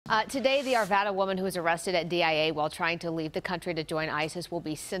Today, the Arvada woman who was arrested at DIA while trying to leave the country to join ISIS will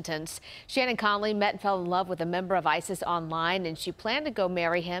be sentenced. Shannon Conley met and fell in love with a member of ISIS online, and she planned to go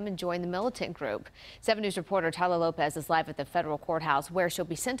marry him and join the militant group. 7 News reporter Tyler Lopez is live at the federal courthouse where she'll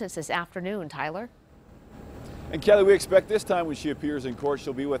be sentenced this afternoon. Tyler? And Kelly, we expect this time when she appears in court,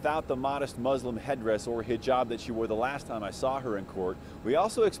 she'll be without the modest Muslim headdress or hijab that she wore the last time I saw her in court. We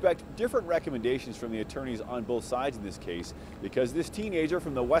also expect different recommendations from the attorneys on both sides in this case, because this teenager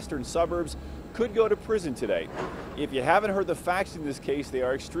from the western suburbs could go to prison today. If you haven't heard the facts in this case, they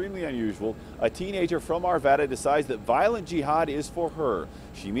are extremely unusual. A teenager from Arvada decides that violent jihad is for her.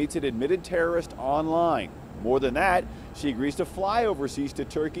 She meets an admitted terrorist online. More than that, she agrees to fly overseas to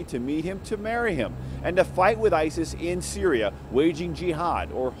Turkey to meet him, to marry him, and to fight with ISIS in Syria, waging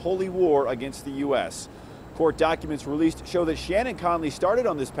jihad, or holy war, against the U.S. Court documents released show that Shannon Conley started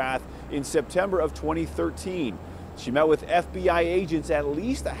on this path in September of 2013. She met with FBI agents at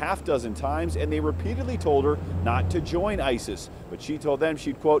least a half dozen times, and they repeatedly told her not to join ISIS. But she told them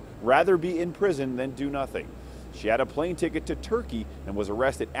she'd, quote, rather be in prison than do nothing. She had a plane ticket to Turkey and was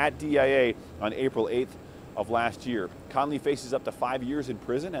arrested at DIA on April 8th. Of last year. Conley faces up to 5 years in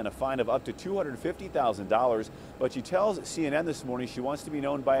prison and a fine of up to $250,000, but she tells CNN this morning she wants to be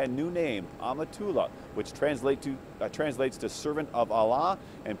known by a new name, Amatullah, which translates to servant of Allah,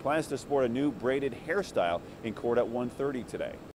 and plans to sport a new braided hairstyle in court at 1:30 today.